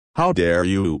How dare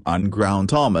you unground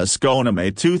Thomas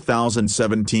Goname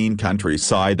 2017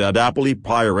 Countryside at Appley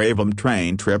Pyravam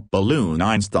Train Trip Balloon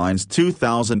Einstein's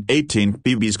 2018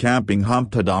 BB's Camping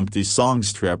Humpty Dumpty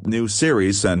Songs Trip New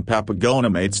Series and Papa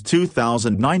Gonamate's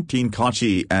 2019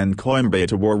 Kochi and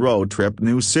Coimbatore Road Trip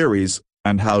New Series,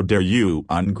 and How Dare You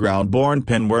unground Born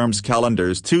Pinworms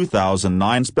Calendar's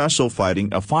 2009 Special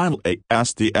Fighting a Final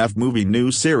ASDF Movie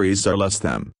New Series are less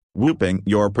them, whooping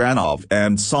your Pranav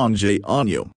and Sanjay on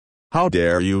you. How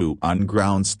dare you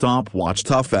unground Stopwatch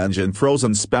Tough Engine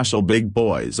Frozen Special Big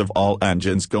Boys of All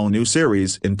Engines Go New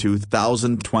Series in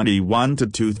 2021 to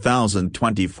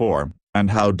 2024,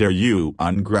 and how dare you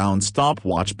unground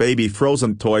Stopwatch Baby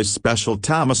Frozen Toys Special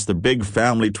Tamas the Big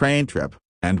Family Train Trip,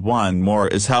 and one more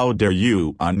is how dare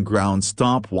you unground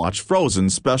Stopwatch Frozen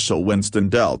Special Winston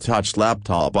Dell Touch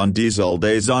Laptop on Diesel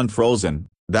Days Unfrozen.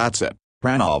 That's it.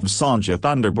 Pranav Sanjay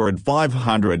Thunderbird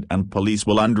 500 and police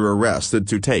will under arrested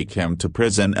to take him to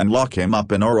prison and lock him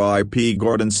up in RIP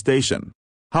Gordon Station.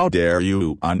 How dare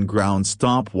you unground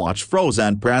Stopwatch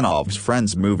Frozen Pranav's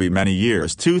Friends Movie Many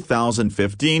Years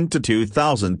 2015 to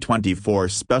 2024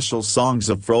 Special Songs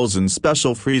of Frozen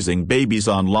Special Freezing Babies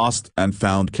on Lost and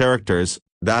Found Characters.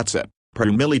 That's it.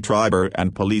 Millie Triber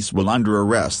and police will under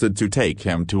arrested to take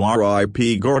him to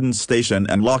RIP Gordon Station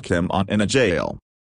and lock him in a jail.